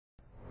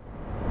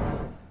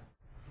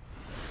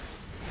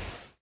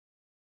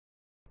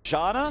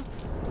Janna,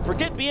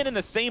 forget being in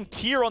the same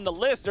tier on the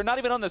list. They're not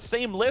even on the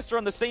same list or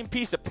on the same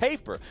piece of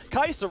paper.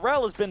 Kai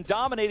Sorel has been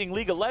dominating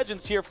League of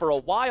Legends here for a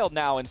while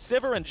now, and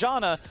Sivir and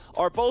Janna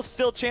are both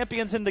still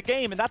champions in the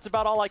game, and that's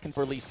about all I can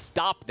really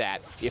stop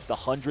that if the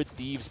 100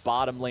 Thieves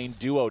bottom lane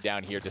duo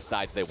down here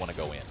decides they want to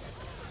go in.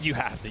 You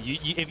have to.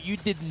 If you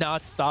did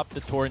not stop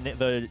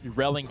the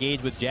Rel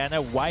engage with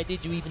Janna, why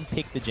did you even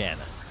pick the Janna?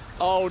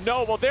 Oh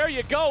no, well there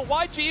you go.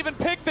 Why'd you even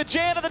pick the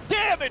Janna? The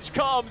damage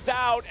comes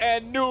out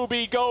and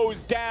Newbie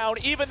goes down.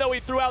 Even though he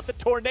threw out the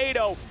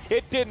tornado,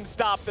 it didn't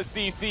stop the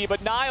CC.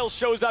 But Niles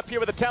shows up here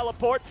with a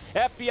teleport.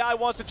 FBI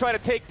wants to try to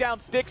take down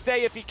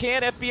Stixay if he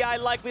can. FBI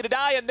likely to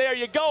die, and there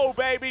you go,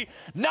 baby.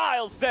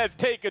 Niles says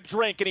take a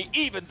drink, and he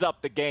evens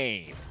up the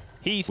game.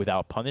 He's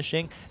without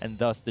punishing, and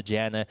thus the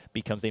Janna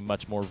becomes a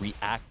much more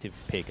reactive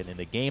pick. And in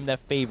a game that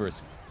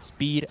favors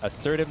speed,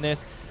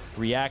 assertiveness,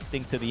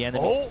 reacting to the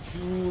enemy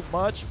too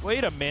much.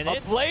 Wait a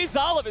minute. Blaze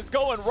Olive is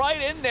going right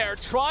in there,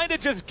 trying to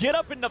just get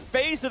up in the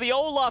face of the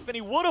Olaf, and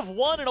he would have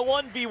won in a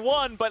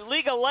 1v1, but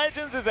League of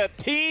Legends is a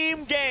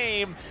team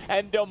game,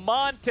 and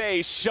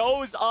Damonte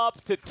shows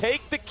up to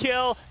take the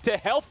kill, to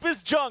help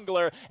his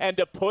jungler, and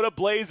to put a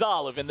Blaze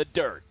Olive in the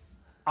dirt.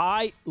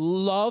 I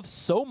love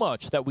so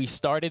much that we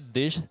started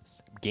this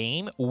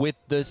game with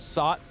the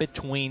SOT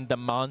between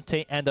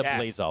Damonte and the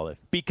Blaze Olive.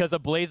 Because the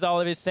Blaze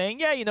Olive is saying,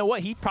 yeah, you know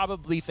what? He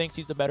probably thinks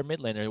he's the better mid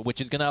laner, which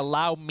is going to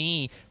allow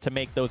me to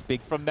make those big...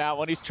 From that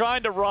one, he's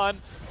trying to run.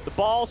 The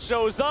ball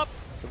shows up.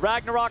 The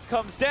Ragnarok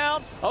comes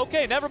down.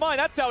 Okay, never mind.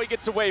 That's how he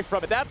gets away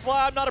from it. That's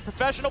why I'm not a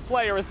professional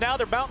player, as now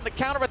they're mounting the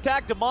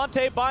counterattack.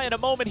 Damonte buying a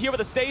moment here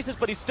with a stasis,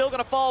 but he's still going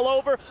to fall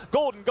over.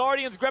 Golden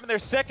Guardians grabbing their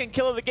second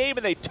kill of the game,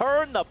 and they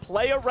turn the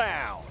play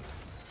around.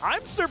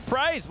 I'm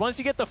surprised. Once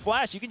you get the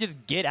flash, you can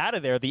just get out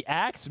of there. The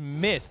axe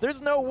missed. There's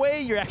no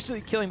way you're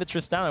actually killing the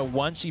Tristana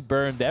once she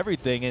burned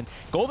everything. And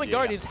Golden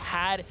Guardians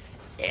had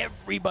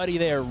everybody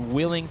there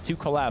willing to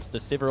collapse. The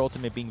Sivir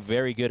ultimate being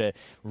very good at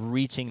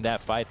reaching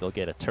that fight. They'll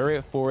get a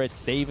turret for it,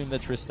 saving the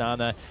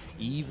Tristana.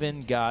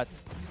 Even got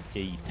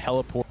a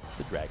teleport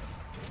to Dragon.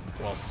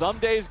 Well,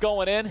 Someday's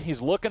going in.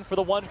 He's looking for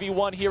the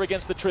 1v1 here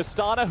against the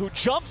Tristana, who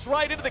jumps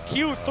right into the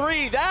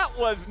Q3. That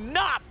was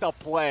not the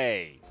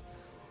play.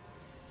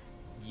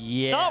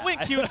 Yeah. Not when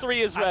Q3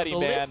 is ready,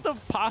 man. List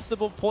of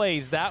possible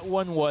plays, that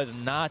one was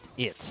not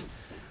it.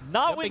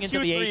 Not when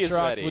Q3 is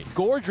ready. With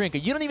Gore Drinker,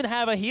 you don't even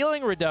have a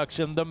healing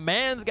reduction. The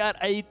man's got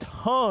a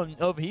ton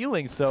of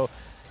healing, so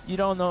you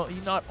don't know.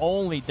 You not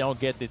only don't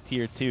get the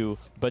tier 2,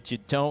 but you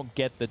don't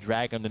get the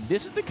Dragon. And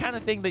this is the kind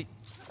of thing that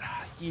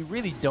you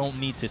really don't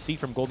need to see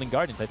from Golden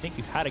Guardians. I think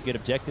you've had a good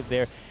objective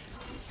there.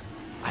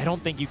 I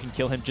don't think you can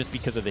kill him just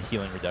because of the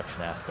healing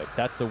reduction aspect.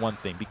 That's the one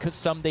thing. Because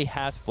Someday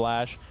has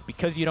flash,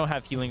 because you don't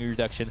have healing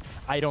reduction,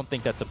 I don't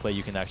think that's a play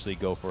you can actually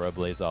go for a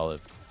Blaze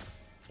Olive.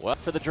 Well,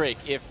 for the Drake,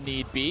 if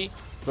need be.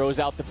 Throws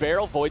out the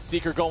barrel, Void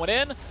Seeker going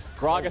in.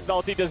 Gragas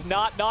ulti does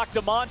not knock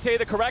Damonte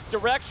the correct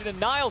direction, and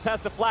Niles has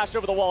to flash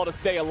over the wall to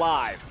stay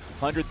alive.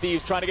 100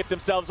 Thieves trying to get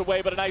themselves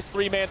away, but a nice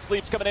three-man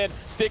sleep's coming in.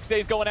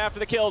 Stixay's going after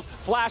the kills.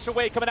 Flash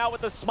away, coming out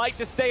with the smite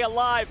to stay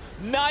alive.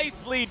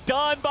 Nicely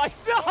done by...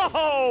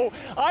 No!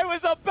 I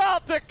was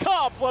about to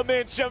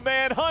compliment you,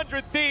 man.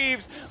 100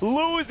 Thieves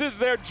loses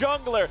their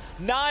jungler.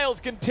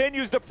 Niles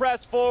continues to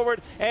press forward,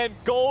 and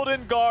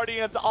Golden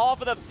Guardians,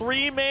 off of the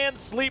three-man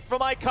sleep from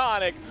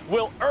Iconic,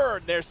 will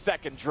earn their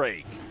second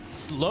Drake.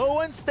 Slow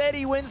and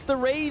steady wins the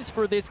race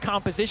for this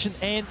composition,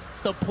 and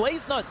the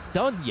play's not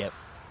done yet.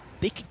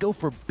 They could go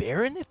for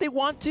Baron if they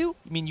want to.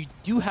 I mean, you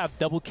do have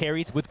double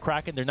carries with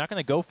Kraken. They're not going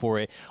to go for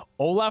it.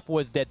 Olaf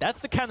was dead. That's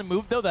the kind of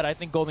move, though, that I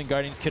think Golden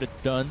Guardians could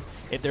have done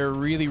if they're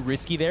really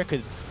risky there,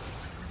 because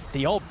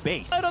they all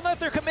base. I don't know if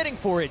they're committing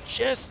for it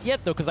just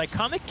yet, though, because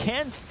Iconic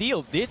can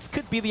steal. This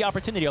could be the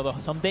opportunity, although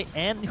Someday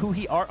and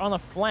Huhi are on a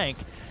flank.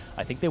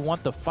 I think they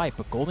want the fight,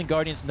 but Golden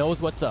Guardians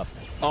knows what's up.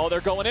 Oh,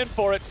 they're going in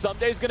for it.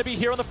 Someday's going to be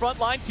here on the front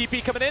line.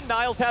 TP coming in.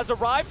 Niles has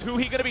arrived.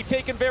 Huhi going to be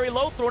taken very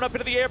low, thrown up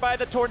into the air by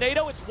the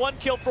tornado. It's 1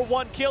 kill for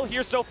 1 kill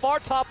here so far.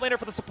 Top laner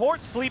for the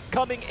support. Sleep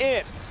coming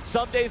in.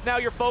 Someday's now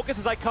your focus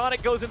as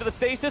Iconic goes into the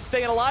stasis,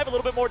 staying alive. A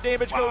little bit more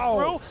damage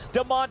goes through.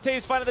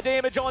 Damonte's finding the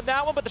damage on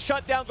that one, but the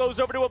shutdown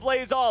goes over to a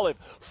Blaze Olive.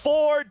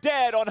 4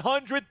 dead on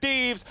 100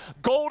 Thieves.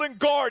 Golden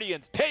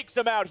Guardians takes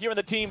them out here in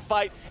the team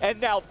fight,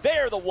 and now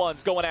they're the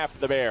ones going after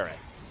the Baron.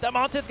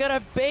 Damonte's got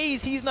a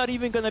base. He's not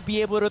even going to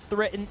be able to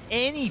threaten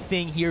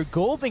anything here.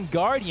 Golden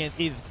Guardians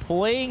is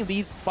playing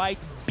these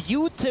fights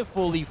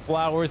beautifully,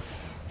 Flowers.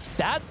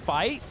 That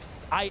fight,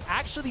 I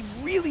actually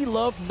really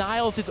love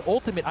Niles'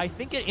 ultimate. I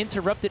think it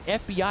interrupted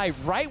FBI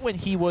right when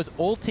he was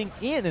ulting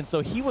in, and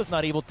so he was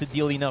not able to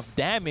deal enough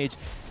damage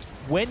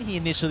when he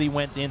initially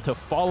went in to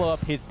follow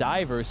up his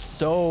diver,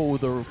 so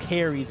the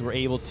carries were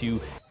able to...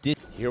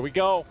 Here we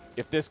go.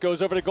 If this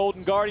goes over to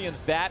Golden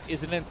Guardians, that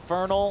is an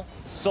Infernal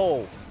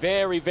Soul.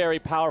 Very, very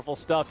powerful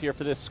stuff here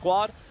for this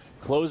squad.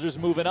 Closer's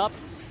moving up.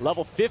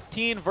 Level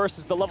 15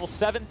 versus the level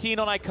 17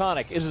 on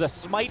Iconic. It is a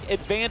smite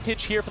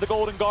advantage here for the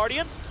Golden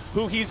Guardians,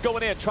 who he's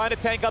going in, trying to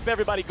tank up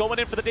everybody, going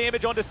in for the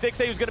damage onto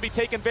Stixxay, who's going to be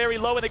taken very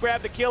low, and they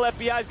grab the kill.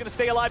 FBI is going to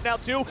stay alive now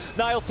too.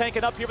 Niles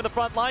tanking up here from the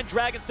front line.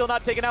 Dragon still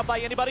not taken out by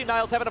anybody.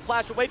 Niles having a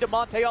flash away.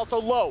 Demonte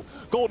also low.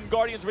 Golden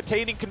Guardians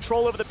retaining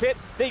control over the pit.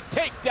 They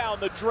take down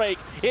the Drake.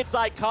 It's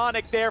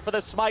Iconic there for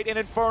the smite, and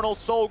Infernal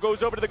Soul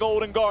goes over to the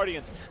Golden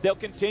Guardians. They'll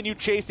continue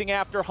chasing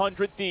after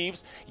 100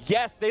 Thieves.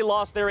 Yes, they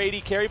lost their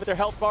AD carry, but their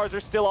health bars are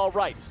still all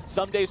right.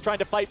 Somedays trying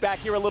to fight back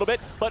here a little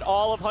bit, but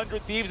all of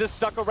 100 Thieves is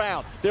stuck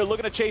around. They're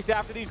looking to chase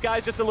after these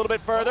guys just a little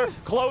bit further.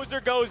 Closer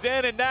goes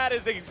in, and that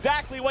is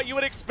exactly what you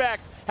would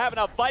expect. Having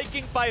a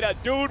Viking fight a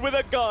dude with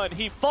a gun.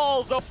 He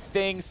falls off.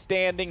 Thing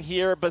standing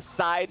here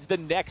besides the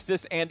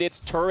Nexus and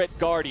its turret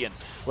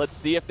Guardians. Let's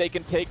see if they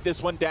can take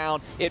this one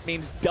down. It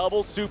means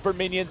double super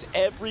minions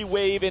every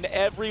wave in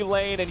every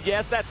lane, and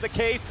yes, that's the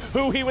case.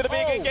 Huhi with a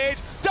big engage.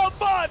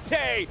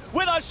 Demonte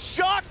with a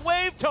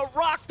shockwave to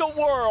rock the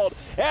world.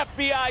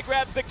 FBI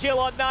grabs the kill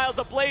on Niles.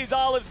 A Blaze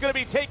Olive's going to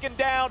be taken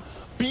down.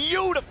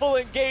 Beautiful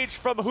engage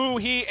from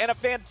Huhi, and a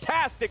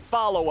fantastic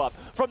follow-up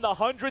from the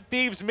 100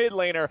 Thieves mid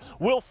laner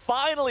will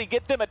finally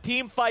get them a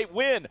team fight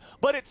win,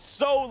 but it's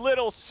so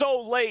little, so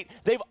late.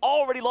 They've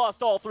already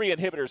lost all 3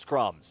 inhibitors,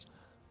 Crumbs.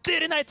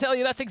 Didn't I tell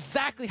you that's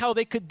exactly how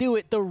they could do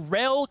it? The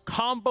Rel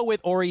combo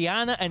with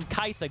Orianna and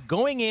Kai'Sa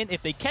going in.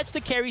 If they catch the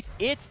carries,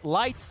 it's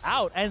lights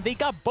out. And they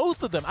got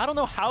both of them. I don't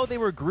know how they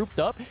were grouped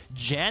up.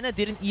 Janna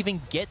didn't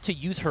even get to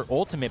use her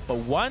ultimate. But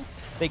once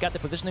they got the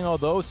positioning,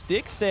 although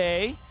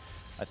Stixxay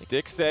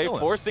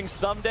forcing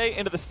Someday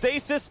into the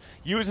stasis,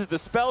 uses the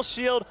spell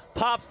shield,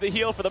 pops the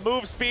heal for the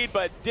move speed,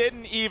 but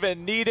didn't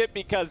even need it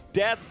because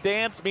Death's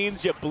Dance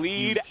means you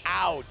bleed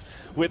out.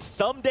 With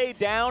Someday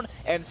down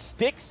and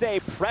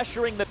Stixxay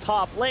pressuring the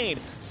top lane,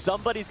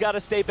 somebody's got to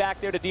stay back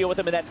there to deal with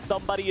him, and that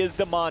somebody is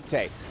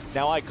Demonte.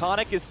 Now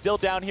Iconic is still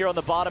down here on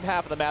the bottom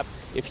half of the map.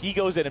 If he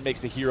goes in and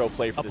makes a hero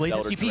play for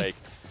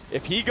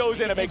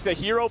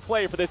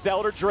this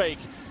Elder Drake,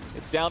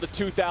 it's down to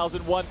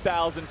 2,000,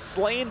 1,000,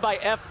 slain by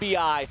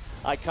FBI.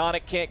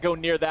 Iconic can't go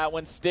near that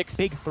one. Sticks.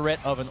 Big threat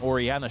of an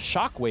Orianna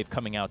shockwave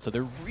coming out, so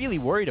they're really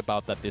worried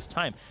about that this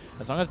time.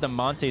 As long as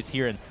Demonte's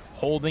here and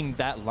holding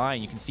that line,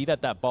 you can see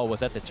that that ball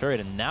was at the turret,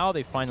 and now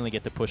they finally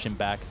get to push him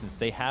back since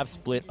they have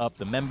split up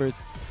the members,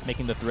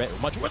 making the threat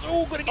much worse.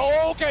 Oh, good engage.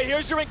 Okay,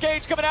 here's your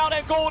engage coming out,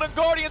 and Golden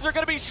Guardians are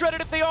going to be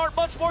shredded if they aren't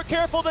much more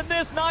careful than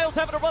this. Niles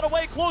having to run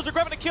away. Closer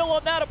grabbing a kill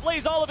on that. A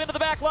Blaze Olive into the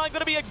back line, going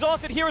to be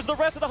exhausted. Here is the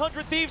rest of the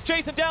 100 Thieves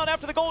chasing down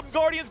after the Golden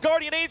Guardians.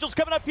 Guardian Angels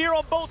coming up here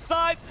on both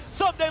sides.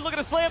 Someday looking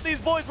to slam these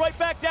boys right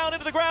back down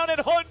into the ground,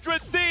 and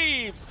 100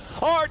 Thieves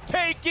are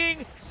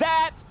taking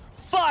that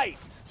fight.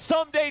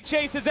 Someday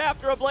chases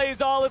after a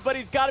Blaze Olive, but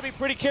he's got to be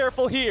pretty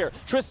careful here.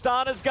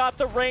 Tristana's got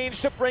the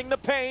range to bring the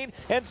pain,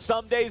 and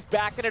Someday's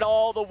backing it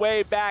all the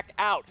way back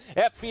out.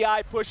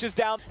 FBI pushes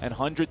down, and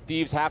 100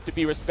 Thieves have to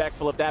be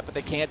respectful of that, but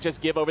they can't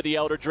just give over the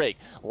Elder Drake.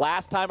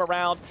 Last time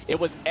around, it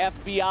was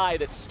FBI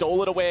that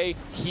stole it away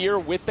here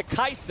with the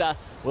Kai'Sa.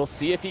 We'll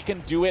see if he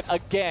can do it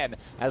again,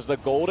 as the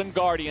Golden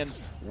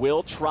Guardians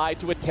will try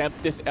to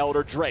attempt this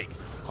Elder Drake.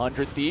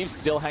 100 Thieves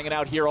still hanging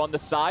out here on the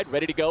side,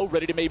 ready to go,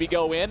 ready to maybe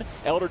go in.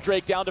 Elder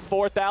Drake down to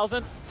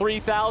 4,000,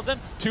 3,000,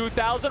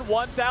 2,000,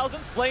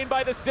 1,000, slain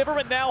by the Sivir,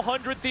 and now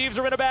 100 Thieves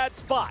are in a bad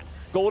spot.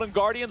 Golden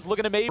Guardians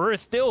looking to maybe... We're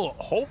still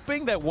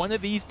hoping that one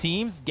of these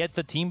teams gets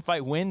a team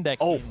fight win that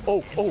can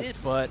end it,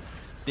 but...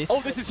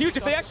 This is huge.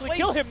 If they actually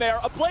kill him there,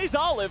 a Blaze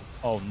Olive.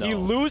 Oh, no. He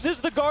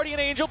loses the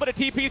Guardian Angel, but a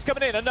TP's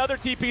coming in. Another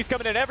TP's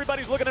coming in.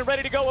 Everybody's looking and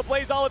ready to go. A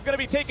Blaze Olive going to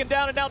be taken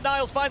down, and now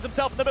Niles finds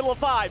himself in the middle of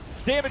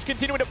 5. Damage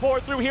continuing to pour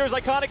through. Here's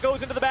Iconic,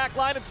 goes into the back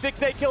line, and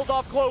Stixxay kills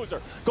off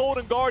Closer.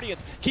 Golden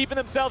Guardians keeping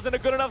themselves in a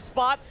good enough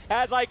spot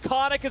as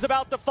Iconic is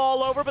about to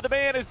fall over, but the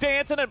man is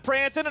dancing and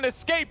prancing and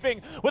escaping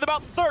with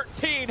about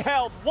 13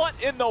 health. What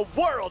in the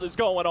world is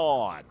going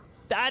on?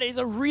 That is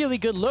a really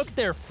good look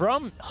there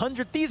from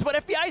 100 Thieves, but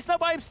FBI's not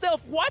by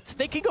himself. What?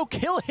 They can go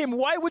kill him.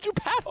 Why would you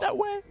path that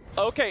way?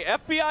 Okay,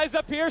 FBI's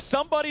up here.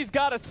 Somebody's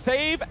got to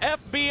save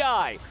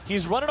FBI.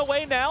 He's running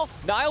away now.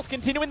 Niles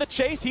continuing the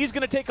chase. He's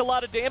going to take a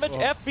lot of damage.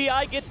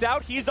 FBI gets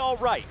out. He's all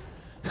right.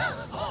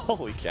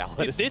 Holy cow.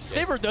 This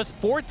Sivir does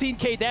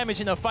 14k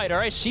damage in a fight, all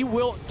right? She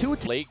will...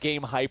 Late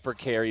game hyper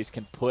carries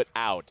can put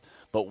out,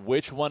 but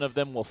which one of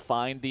them will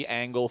find the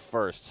angle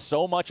first?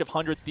 So much of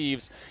 100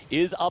 Thieves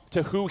is up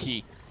to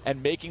Huhi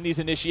and making these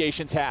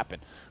initiations happen.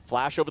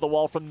 Flash over the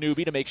wall from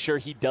Newbie to make sure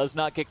he does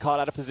not get caught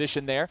out of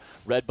position there.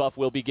 Red buff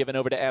will be given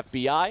over to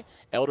FBI.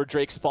 Elder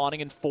Drake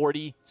spawning in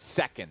 40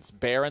 seconds.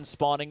 Baron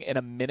spawning in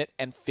 1 minute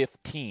and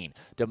 15.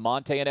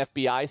 Demonte and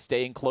FBI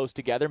staying close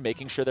together,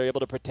 making sure they're able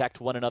to protect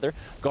one another.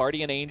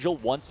 Guardian Angel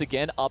once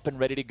again up and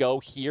ready to go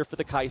here for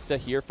the Kai'Sa,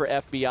 here for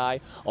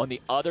FBI. On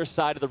the other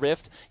side of the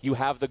rift, you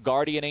have the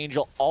Guardian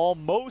Angel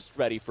almost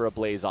ready for a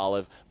Blaze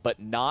Olive, but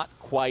not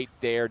quite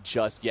there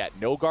just yet.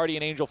 No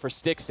Guardian Angel for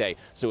Stixxay,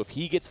 so if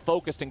he gets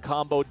focused and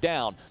comboed slowed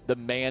down. The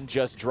man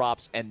just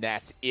drops, and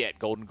that's it.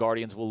 Golden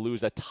Guardians will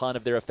lose a ton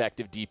of their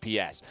effective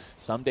DPS.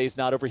 Some days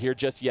not over here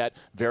just yet.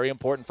 Very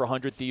important for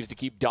 100 Thieves to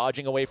keep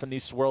dodging away from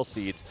these swirl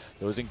seeds.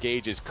 Those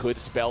engages could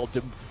spell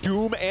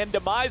doom and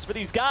demise for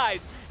these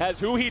guys,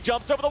 as Huhi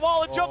jumps over the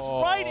wall and jumps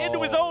right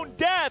into his own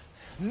death.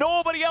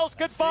 Nobody else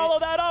could follow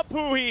that up,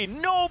 Huhi.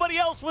 Nobody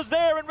else was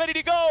there and ready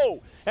to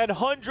go. And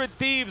 100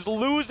 Thieves,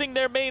 losing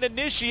their main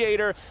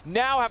initiator,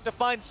 now have to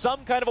find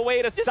some kind of a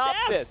way to stop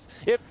this.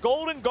 If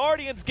Golden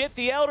Guardians get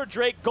the Elder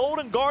Drake,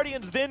 Golden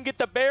Guardians then get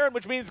the Baron,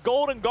 which means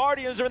Golden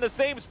Guardians are in the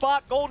same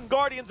spot Golden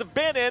Guardians have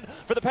been in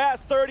for the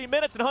past 30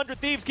 minutes, and 100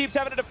 Thieves keeps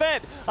having to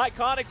defend.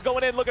 Iconic's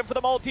going in, looking for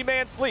the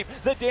multi-man sleep.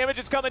 The damage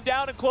is coming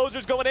down, and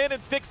Closer's going in,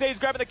 and Stixay's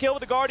grabbing the kill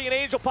with the Guardian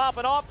Angel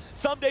popping off.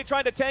 Someday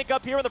trying to tank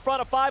up here in the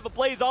front of 5, a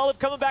Blaze Olive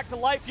coming back to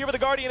life here with the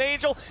Guardian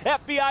Angel.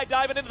 FBI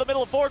diving into the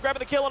middle of 4, grabbing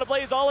the kill on a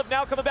Blaze Olive,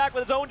 now coming back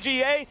with his own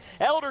GA.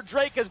 Elder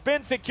Drake has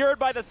been secured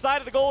by the side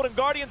of the Golden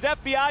Guardians.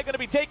 FBI going to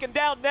be taken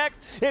down next.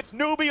 It's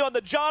Newbie on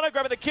the Janna,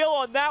 grabbing the kill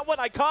on that one.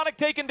 Iconic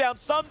taken down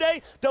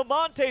Someday.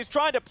 Damonte's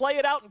trying to play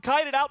it out and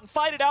kite it out and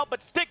fight it out,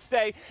 but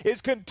Stixay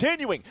is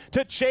continuing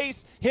to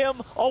chase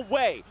him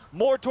away.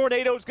 More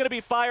tornadoes going to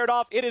be fired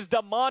off. It is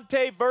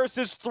Damonte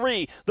versus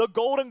 3. The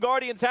Golden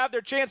Guardians have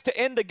their chance to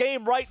end the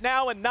game right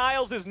now, and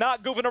Niles is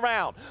not goofing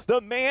around.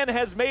 The man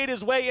has made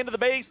his way into the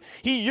base.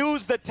 He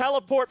used the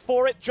teleport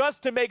for it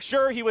just to make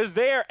sure he was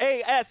there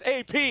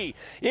ASAP.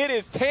 It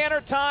is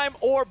Tanner time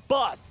or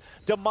bust.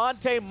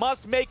 Damonte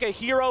must make a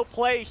hero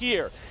play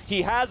here.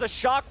 He has a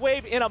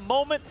shockwave in a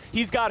moment.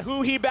 He's got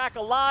Huhi back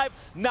alive.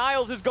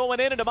 Niles is going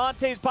in, and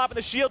Damonte's popping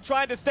the shield,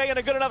 trying to stay in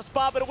a good enough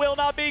spot, but it will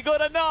not be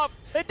good enough.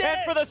 And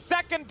for the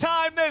second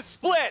time this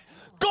split,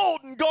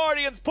 Golden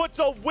Guardians puts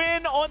a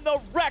win on the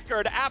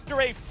record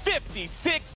after a 56